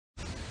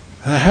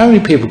How many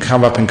people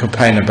come up and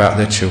complain about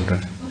their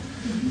children?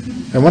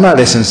 And when I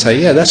listen and say,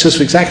 yeah, that's just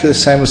exactly the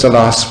same as the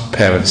last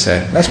parent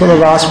said. That's what the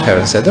last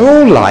parent said.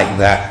 They're all like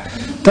that.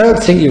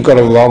 Don't think you've got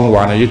a wrong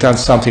one or you've done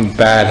something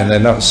bad and they're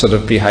not sort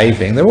of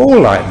behaving. They're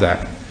all like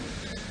that.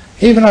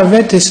 Even I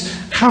read this,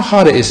 how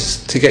hard it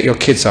is to get your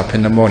kids up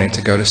in the morning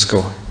to go to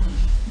school.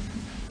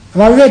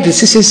 And I read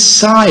this is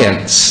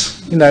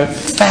science, you know,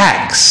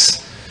 facts.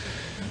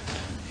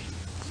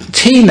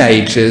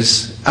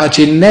 Teenagers are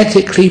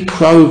genetically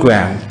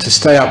programmed to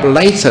stay up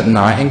late at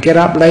night and get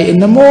up late in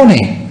the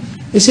morning.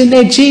 It's in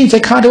their genes, they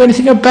can't do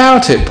anything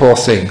about it, poor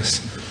things.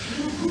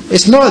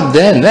 It's not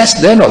them,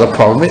 they're not the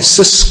problem, it's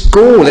the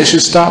school. They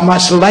should start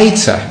much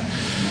later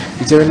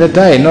during the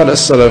day, not at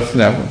sort of, you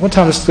know, what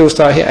time does school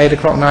start here, 8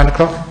 o'clock, 9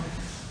 o'clock?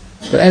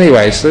 But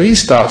anyway, so you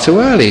start too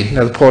early, you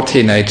know, the poor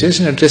teenagers,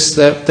 you know, just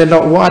they're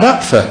not wired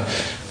up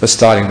for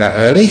starting that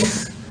early,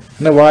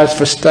 and they're wired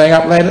for staying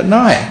up late at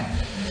night.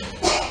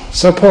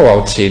 So poor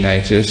old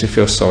teenagers, you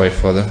feel sorry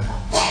for them.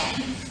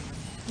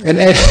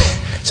 And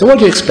so what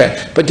do you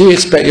expect? But do you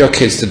expect your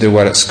kids to do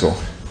well at school?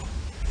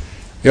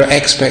 Your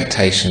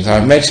expectations. I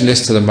mentioned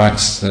this to the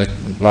monks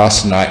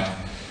last night,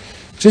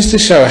 just to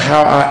show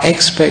how our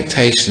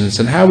expectations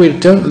and how we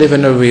don't live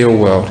in a real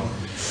world.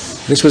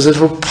 This was a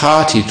little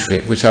party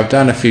trick, which I've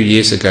done a few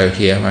years ago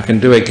here, and I can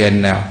do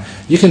again now.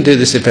 You can do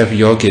this if ever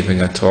you're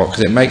giving a talk,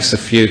 because it makes a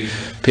few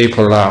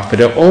people laugh, but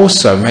it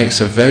also makes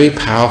a very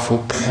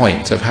powerful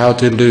point of how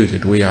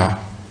deluded we are.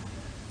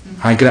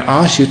 I'm going to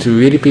ask you to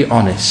really be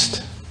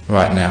honest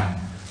right now.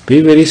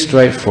 Be really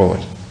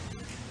straightforward.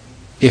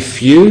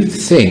 If you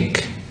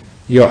think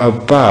you're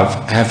above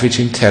average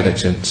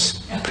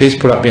intelligence, please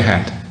put up your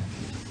hand.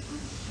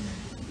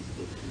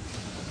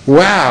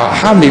 Wow,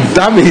 how many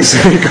dummies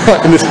have we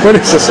got in this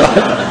Buddhist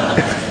society?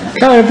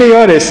 Come on, be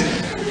honest.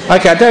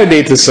 Okay, I don't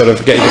need to sort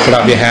of get you to put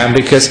up your hand,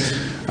 because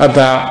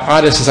about,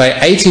 I just say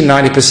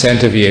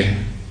 80–90% of you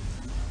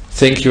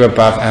think you're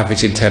above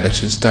average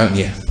intelligence, don't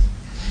you?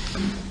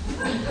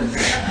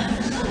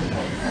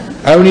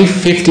 Only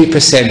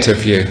 50%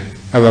 of you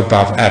are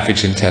above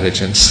average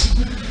intelligence.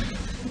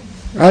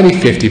 Only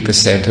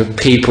 50% of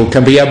people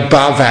can be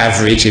above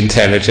average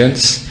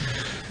intelligence.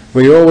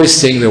 We always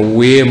think that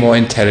we're more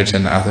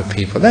intelligent than other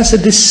people. That's a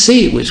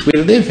deceit which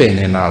we live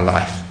in our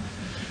life.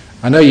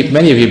 I know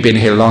many of you have been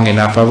here long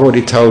enough. I've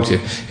already told you,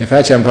 if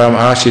Ajahn Brahm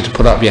asks you to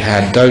put up your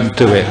hand, don't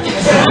do it.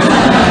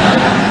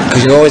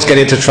 Because you always get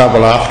into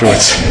trouble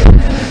afterwards.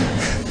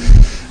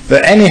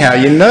 But anyhow,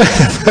 you know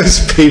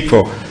those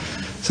people.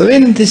 So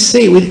in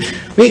deceit,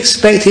 we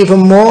expect even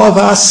more of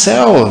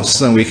ourselves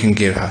than we can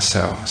give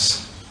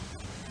ourselves.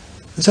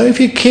 So if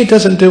your kid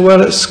doesn't do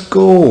well at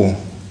school,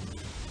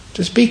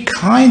 just be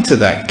kind to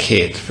that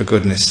kid, for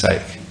goodness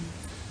sake.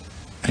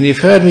 And you've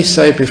heard me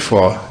say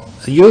before,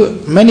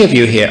 many of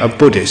you here are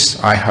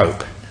Buddhists, I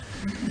hope.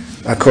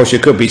 Of course, you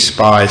could be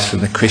spies from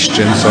the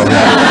Christians or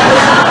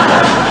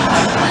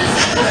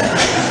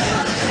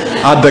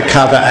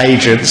undercover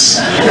agents.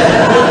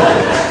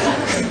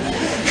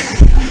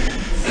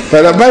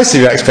 But most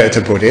of you I expect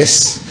are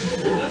Buddhists.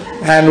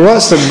 And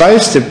what's the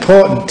most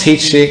important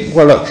teaching?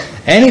 Well, look,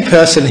 any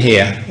person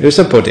here who's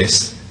a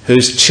Buddhist,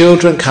 whose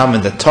children come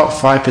in the top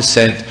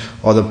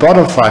 5% or the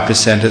bottom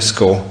 5% at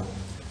school,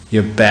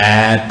 you're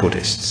bad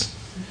Buddhists.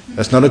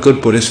 That's not a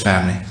good Buddhist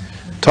family.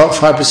 Top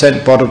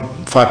 5%, bottom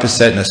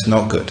 5%, that's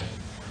not good.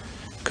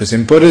 Because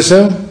in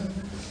Buddhism,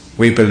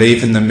 we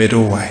believe in the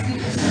middle way.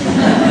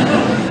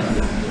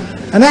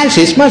 And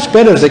actually, it's much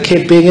better as a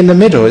kid being in the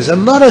middle. There's a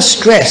lot of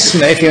stress,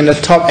 you know, if you're in the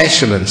top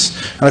echelons.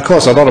 And of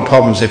course, a lot of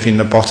problems if you're in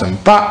the bottom.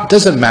 But it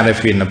doesn't matter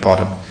if you're in the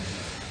bottom.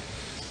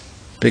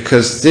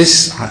 Because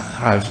this,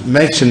 I've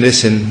mentioned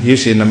this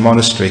usually in the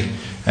monastery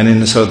and in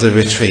the sort of the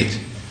retreat.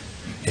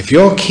 If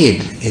your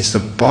kid is the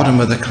bottom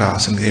of the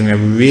class and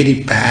getting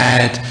really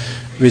bad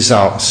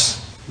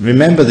results,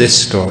 remember this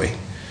story.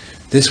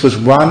 This was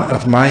one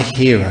of my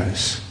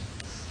heroes.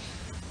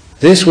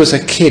 This was a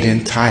kid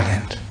in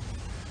Thailand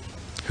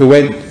who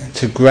went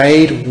to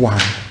grade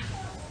 1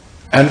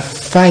 and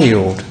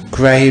failed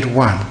grade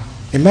 1.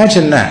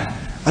 Imagine that.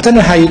 I don't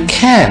know how you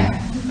can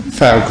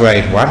fail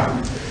grade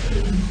 1.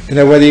 You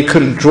know, whether you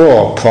couldn't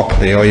draw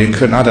properly or you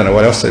couldn't, I don't know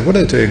what else, what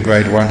do they do in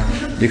grade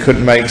 1? You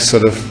couldn't make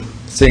sort of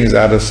things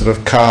out of sort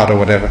of card or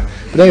whatever.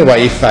 But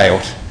anyway, he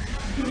failed.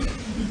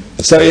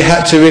 So he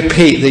had to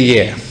repeat the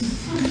year.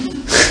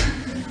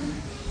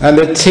 And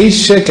the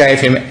teacher gave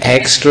him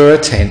extra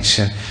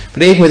attention.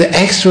 But even with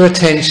extra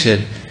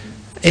attention,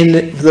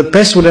 in the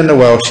best will in the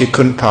world, she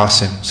couldn't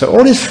pass him. So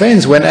all his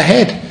friends went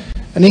ahead.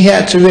 And he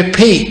had to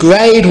repeat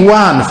grade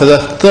 1 for the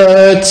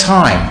 3rd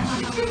time.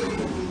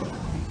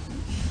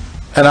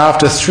 And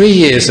after 3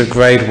 years of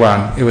grade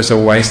 1, it was a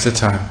waste of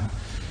time.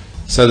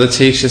 So the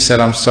teacher said,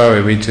 I'm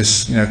sorry, we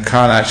just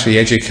can't actually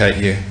educate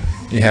you.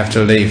 You have to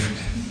leave.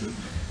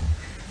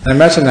 And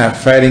imagine that,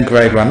 failing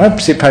grade 1. I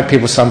see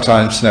people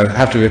sometimes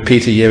have to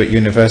repeat a year at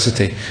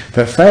university.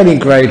 But failing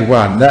grade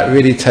 1, that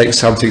really takes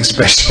something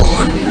special.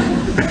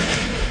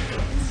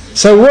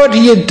 So what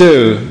do you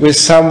do with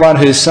someone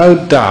who's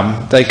so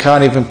dumb they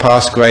can't even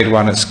pass grade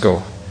 1 at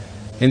school?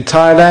 In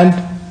Thailand,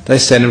 they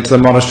send him to the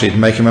monastery to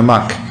make him a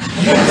monk.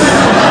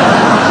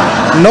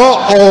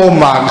 Not all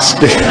monks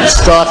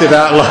started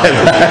out like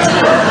that.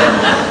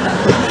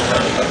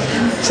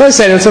 So they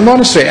sent him to the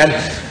monastery, and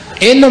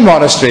in the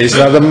monasteries,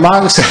 the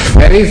monks are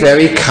very,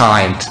 very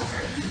kind,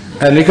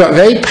 and they got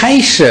very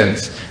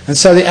patient. And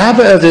so the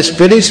abbot of this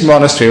village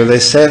monastery where they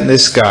sent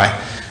this guy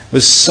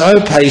was so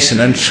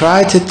patient and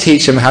tried to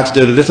teach him how to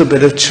do a little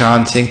bit of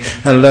chanting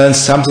and learn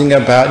something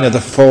about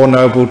the Four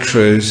Noble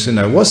Truths.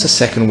 What's the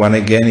second one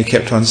again? He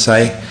kept on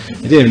saying.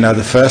 He didn't even know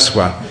the first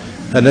one.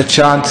 And the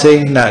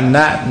chanting,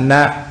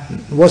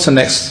 what's the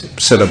next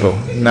syllable?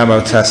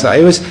 Namo Tassa.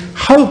 It was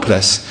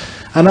hopeless.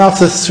 And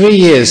after 3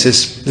 years,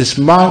 this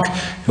monk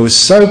who was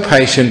so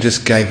patient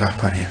just gave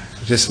up on him.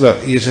 Look,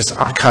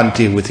 I can't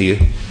deal with you.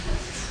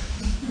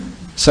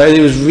 So it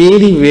was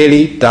really,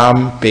 really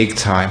dumb, big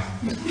time.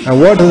 And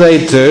what do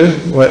they do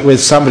with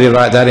somebody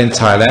like that in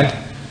Thailand?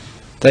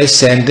 They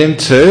send him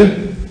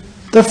to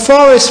the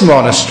forest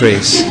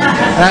monasteries.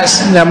 That's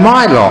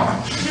my lot.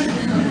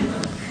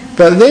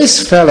 But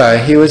this fellow,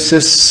 he was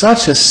just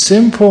such a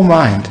simple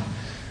mind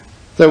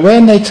that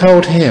when they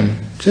told him,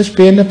 just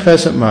be in the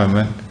present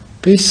moment,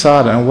 be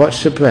silent and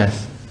watch the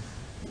breath,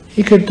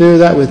 he could do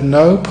that with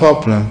no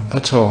problem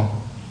at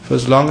all, for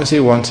as long as he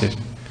wanted.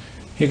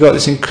 He got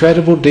this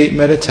incredible deep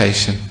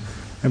meditation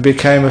and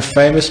became a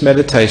famous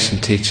meditation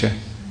teacher.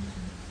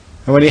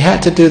 And when he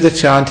had to do the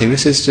chanting,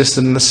 this is just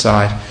an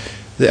aside,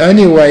 the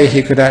only way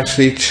he could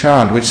actually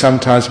chant, which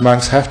sometimes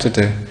monks have to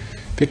do,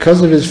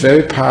 because of his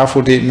very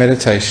powerful deep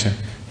meditation,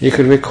 he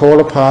could recall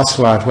a past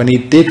life when he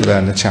did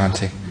learn the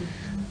chanting.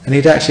 And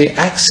he'd actually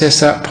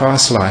access that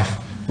past life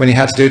when he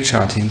had to do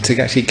chanting to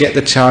actually get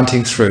the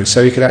chanting through,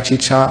 so he could actually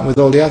chant with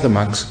all the other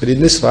monks. But in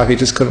this life he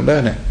just couldn't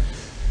learn it.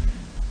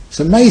 It's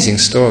an amazing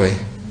story.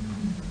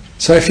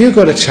 So if you've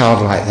got a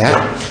child like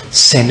that,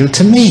 send him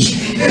to me.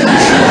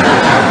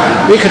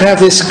 We could have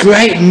this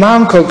great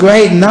monk or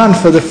great nun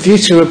for the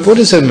future of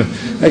Buddhism,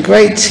 a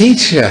great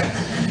teacher.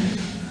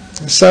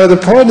 So the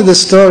point of the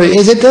story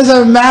is, it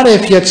doesn't matter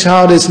if your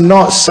child is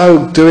not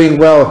so doing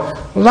well.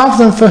 Love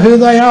them for who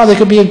they are. They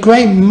could be a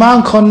great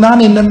monk or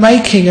nun in the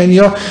making, and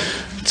you're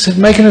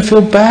making them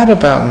feel bad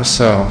about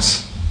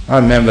themselves. I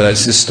remember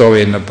there's this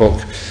story in the book,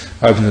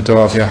 Open the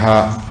Door of Your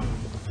Heart.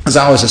 As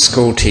I was a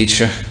school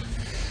teacher,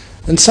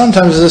 and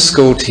sometimes as a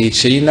school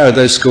teacher,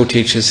 those school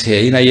teachers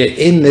here, you're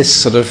in this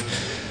sort of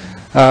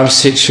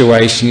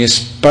situation, you're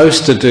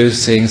supposed to do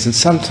things, and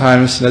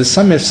sometimes there's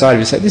some inside of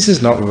you say, this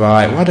is not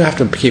right, why do I have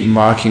to keep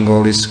marking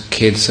all these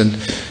kids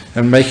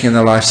and making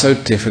their life so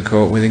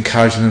difficult with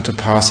encouraging them to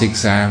pass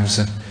exams?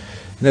 And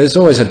there's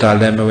always a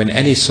dilemma in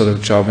any sort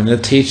of job, and the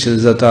teacher,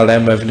 there's a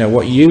dilemma of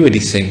what you really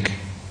think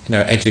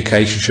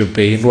education should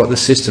be and what the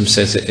system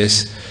says it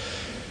is.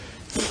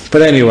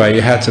 But anyway,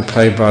 you had to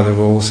play by the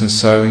rules, and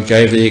so we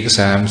gave the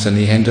exams, and at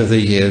the end of the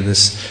year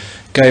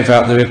gave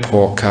out the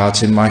report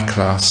cards in my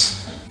class.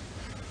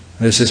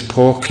 There's this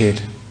poor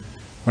kid.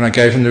 When I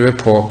gave him the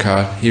report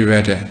card, he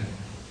read it.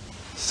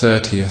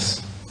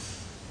 30th.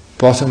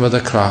 Bottom of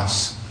the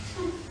class.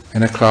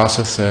 In a class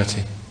of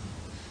 30.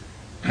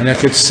 And I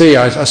could see,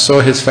 I saw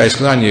his face,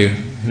 because I knew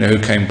who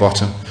came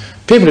bottom.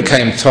 People who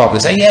came top, they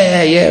say,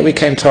 yeah, we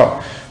came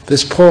top.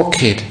 This poor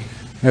kid,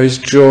 his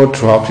jaw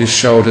dropped, his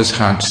shoulders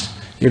hunched.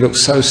 He looked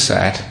so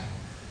sad.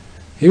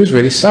 He was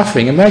really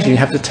suffering. Imagine you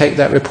have to take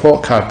that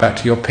report card back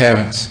to your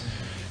parents.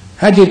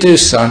 How do you do,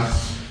 son?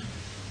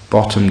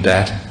 Bottom,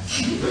 Dad.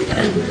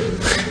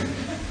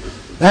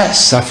 That's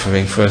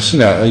suffering for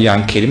a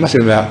young kid. He must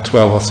have been about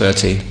 12 or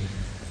 13.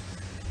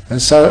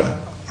 And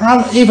so,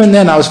 even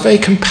then I was a very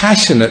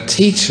compassionate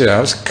teacher.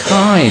 I was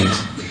kind.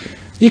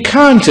 You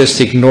can't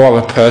just ignore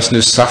a person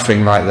who's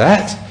suffering like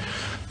that.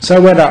 So I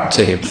went up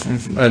to him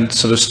and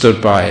sort of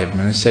stood by him,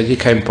 and I said, you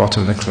came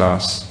bottom of the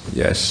class.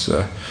 Yes,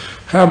 sir.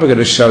 How am I going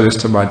to show this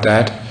to my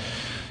dad?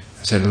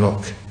 I said,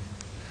 look,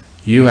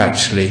 you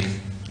actually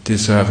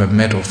deserve a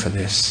medal for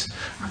this.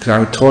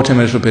 Because I taught him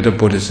a little bit of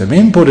Buddhism.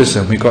 In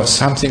Buddhism, we've got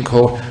something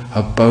called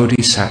a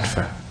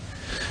bodhisattva.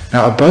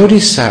 Now, a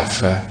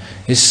bodhisattva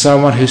is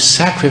someone who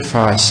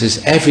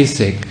sacrifices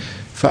everything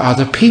for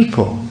other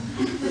people.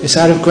 It's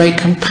out of great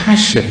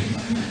compassion.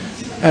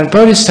 And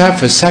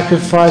bodhisattvas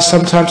sacrifice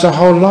sometimes their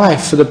whole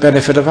life for the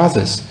benefit of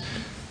others.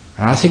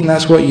 And I think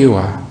that's what you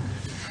are.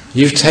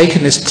 You've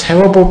taken this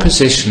terrible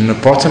position at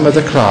the bottom of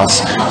the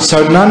class,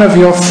 so none of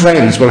your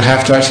friends will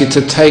have to actually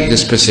take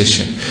this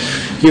position.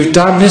 You've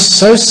done this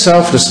so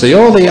selflessly.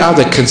 All the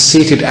other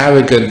conceited,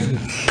 arrogant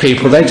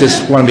people, they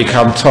just want to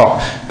become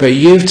top. But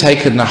you've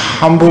taken the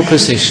humble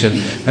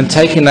position and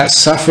taken that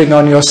suffering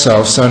on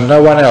yourself, so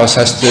no one else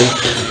has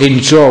to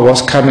endure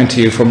what's coming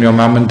to you from your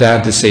mum and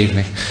dad this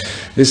evening.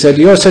 He said,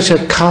 you're such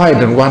a kind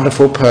and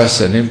wonderful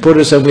person. In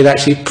Buddhism, we'd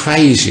actually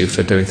praise you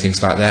for doing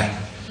things like that.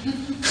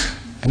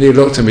 And he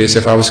looked at me as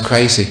if I was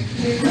crazy.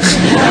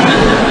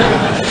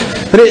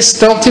 But it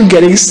stopped him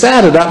getting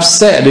sad and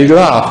upset, and he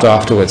laughed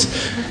afterwards.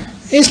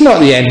 It's not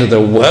the end of the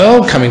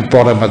world coming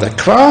bottom of the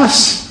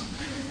class.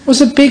 It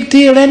was a big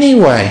deal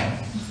anyway.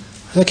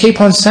 I keep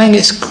on saying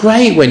it's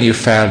great when you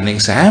fail an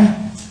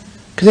exam,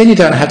 Because then you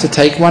don't have to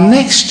take one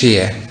next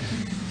year.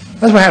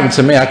 That's what happened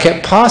to me. I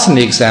kept passing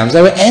the exams.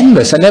 They were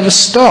endless. I never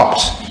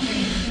stopped.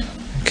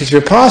 Because if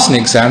you're passing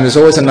the exam, there's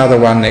always another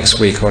one next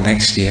week or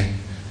next year.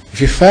 If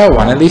you fail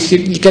one, at least you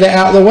get it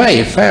out of the way.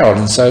 You failed,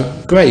 and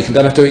so great, you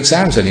don't have to do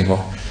exams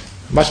anymore.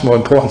 Much more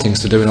important things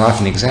to do in life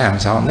than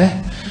exams, aren't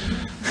there?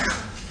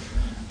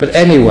 But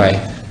anyway,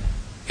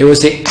 it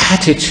was the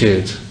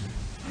attitude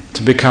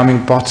to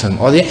becoming bottom,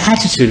 or the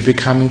attitude of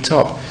becoming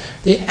top.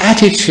 The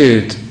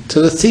attitude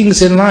to the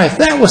things in life,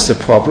 that was the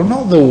problem,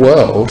 not the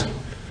world,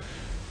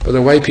 but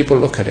the way people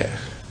look at it.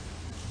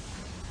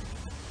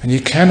 And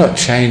you cannot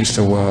change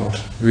the world,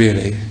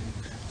 really.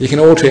 You can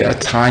alter it a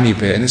tiny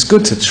bit, and it's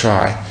good to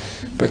try,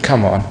 but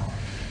come on.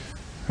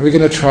 Are we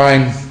going to try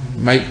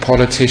and make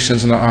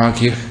politicians not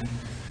argue?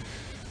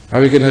 Are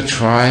we going to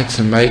try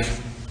to make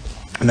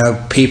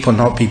people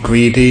not be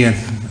greedy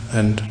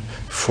and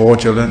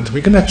fraudulent?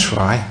 We're going to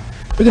try.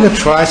 We're going to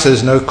try so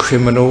there's no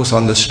criminals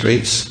on the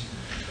streets.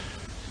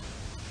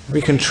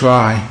 We can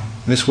try,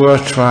 and it's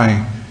worth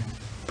trying,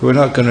 but we're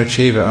not going to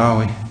achieve it, are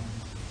we?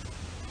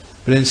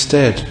 But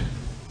instead,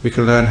 we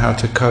can learn how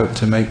to cope,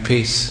 to make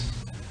peace,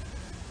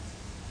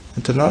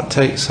 and to not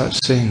take such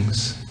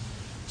things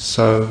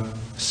so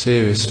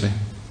seriously.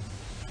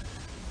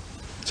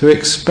 To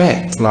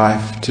expect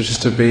life to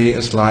just to be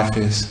as life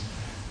is,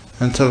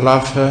 and to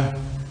love her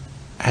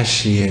as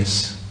she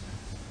is,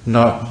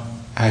 not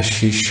as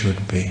she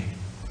should be.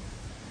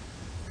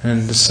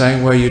 And the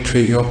same way you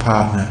treat your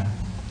partner,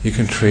 you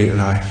can treat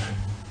life.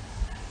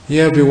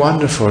 Yeah, it'd be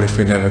wonderful if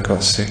we never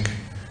got sick.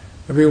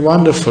 It'd be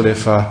wonderful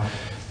if our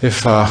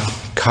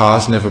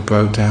cars never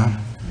broke down.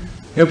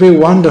 It would be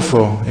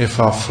wonderful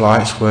if our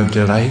flights weren't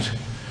delayed.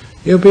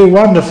 It would be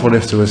wonderful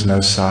if there was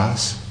no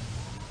SARS,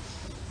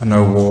 and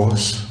no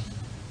wars,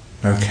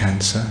 no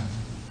cancer.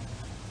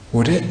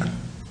 Would it?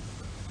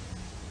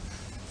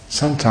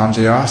 Sometimes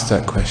you ask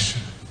that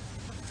question.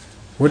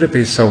 Would it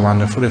be so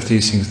wonderful if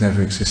these things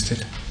never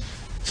existed?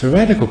 It's a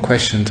radical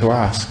question to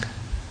ask.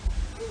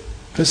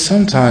 But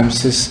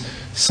sometimes there's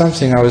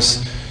something. I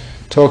was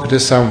talking to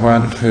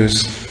someone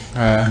who's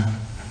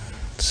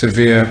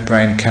severe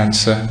brain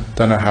cancer,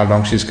 don't know how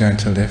long she's going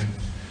to live.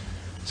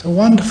 It's a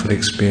wonderful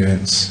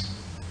experience.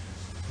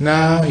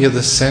 Now you're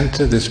the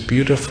center of this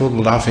beautiful,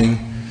 loving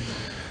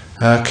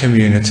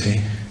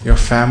community. Your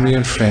family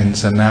and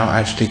friends are now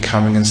actually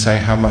coming and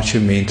saying how much you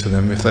mean to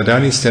them. If they'd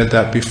only said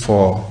that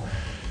before.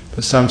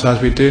 But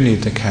sometimes we do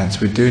need the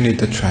cancer, we do need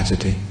the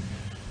tragedy,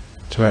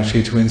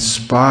 to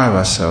inspire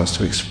ourselves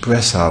to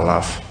express our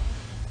love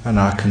and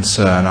our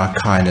concern, our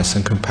kindness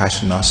and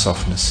compassion, our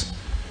softness.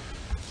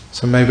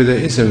 So maybe there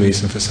is a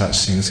reason for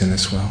such things in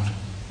this world.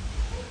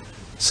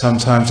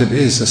 Sometimes it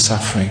is the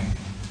suffering,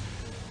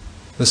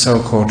 the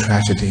so-called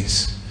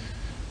tragedies,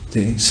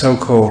 the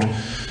so-called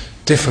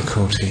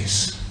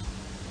difficulties,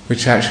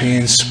 which actually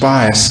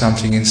inspire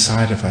something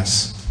inside of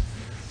us,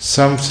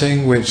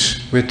 something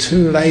which we're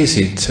too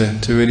lazy to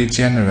really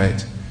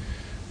generate,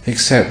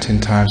 except in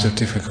times of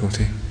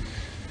difficulty.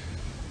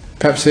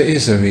 Perhaps there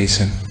is a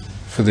reason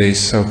for these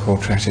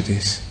so-called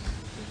tragedies.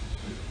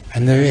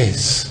 And there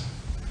is.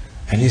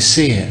 And you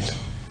see it,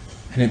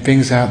 and it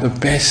brings out the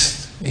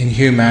best in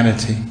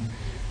humanity.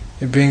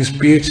 It brings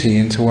beauty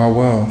into our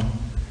world.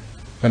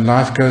 When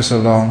life goes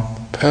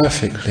along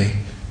perfectly,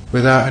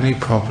 without any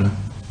problem,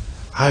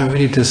 it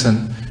really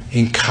doesn't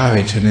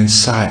encourage and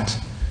incite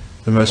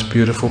the most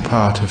beautiful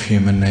part of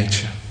human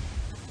nature.